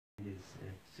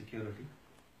security.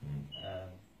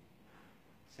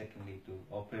 Secondly, to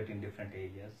operate in different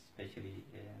areas, especially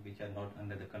which are not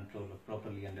under the control of,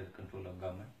 properly under the control of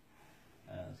government.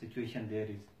 Situation there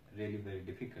is really very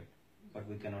difficult, but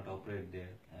we cannot operate there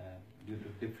due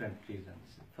to different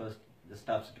reasons. First, the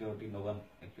staff security, no one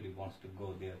actually wants to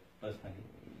go there personally.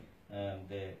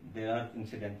 There are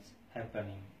incidents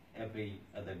happening every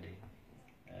other day.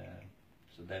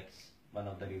 So that's one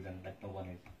of the reasons that no one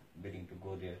is willing to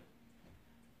go there.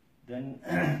 Then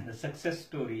the success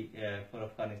story for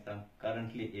Afghanistan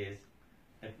currently is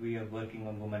that we are working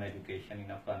on women education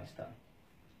in Afghanistan,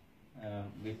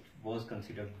 which was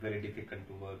considered very difficult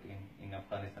to work in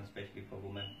Afghanistan, especially for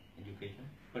women education,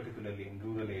 particularly in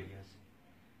rural areas.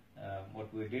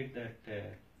 What we did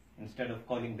that instead of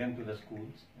calling them to the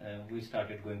schools, we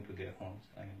started going to their homes.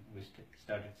 I mean, we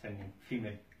started sending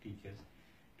female teachers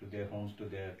to their homes, to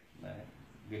their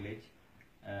village,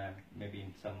 maybe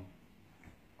in some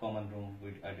common room we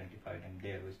identified, and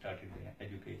there we started the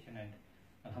education. And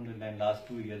alhamdulillah, in last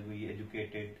 2 years we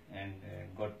educated and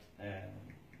got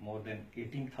more than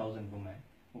 18,000 women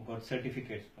who got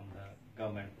certificates from the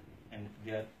government, and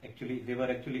they were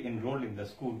actually enrolled in the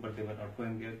school, but they were not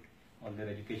going there. All their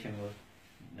education was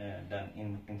done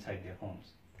inside their homes.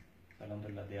 So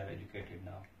alhamdulillah, they are educated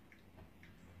now.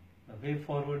 The way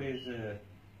forward is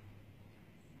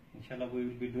inshallah we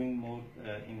will be doing more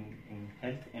in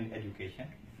health and education,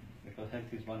 because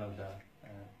health is one of the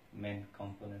main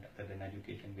component other than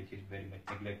education, which is very much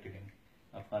neglected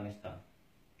in Afghanistan.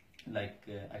 Like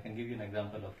I can give you an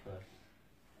example of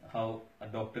how a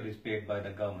doctor is paid by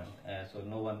the government. So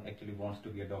no one actually wants to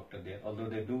be a doctor there, although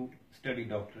they do study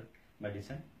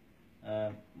medicine,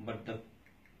 but the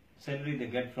salary they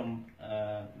get from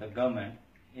the government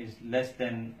is less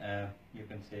than you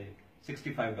can say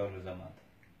 $65 a month.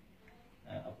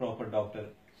 A proper doctor,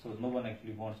 so no one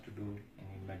actually wants to do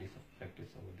any medicine practice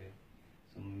over there.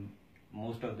 So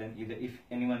most of them, either if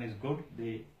anyone is good,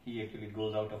 he actually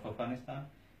goes out of Afghanistan,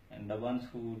 and the ones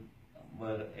who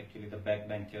were actually the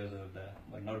backbenchers or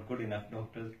were not good enough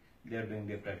doctors, they are doing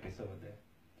their practice over there.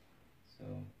 So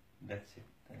that's it.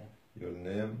 Your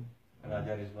name?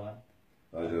 Raja Rizwan.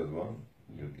 Raja Rizwan.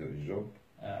 Your job?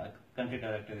 Country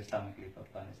Director, Islamic Relief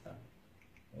Afghanistan.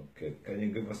 Okay. Can you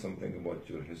give us something about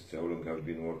your history? How long have you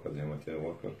been working as a humanitarian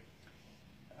worker?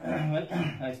 Well,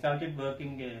 I started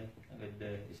working with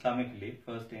the Islamic Relief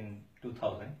first in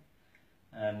 2000,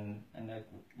 and I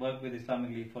worked with Islamic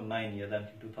Relief for 9 years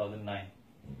until 2009,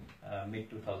 mid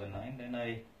 2009. Then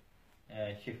I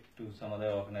shifted to some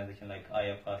other organization like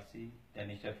IFRC,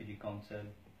 Danish Refugee Council,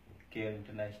 Care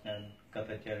International,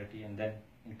 Qatar Charity, and then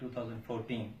in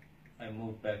 2014 I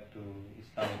moved back to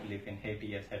Islamic Relief in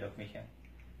Haiti as head of mission,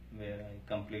 where I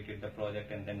completed the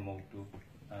project and then moved to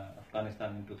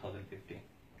Afghanistan in 2015.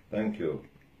 Thank you.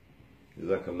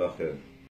 Jazakallah khair.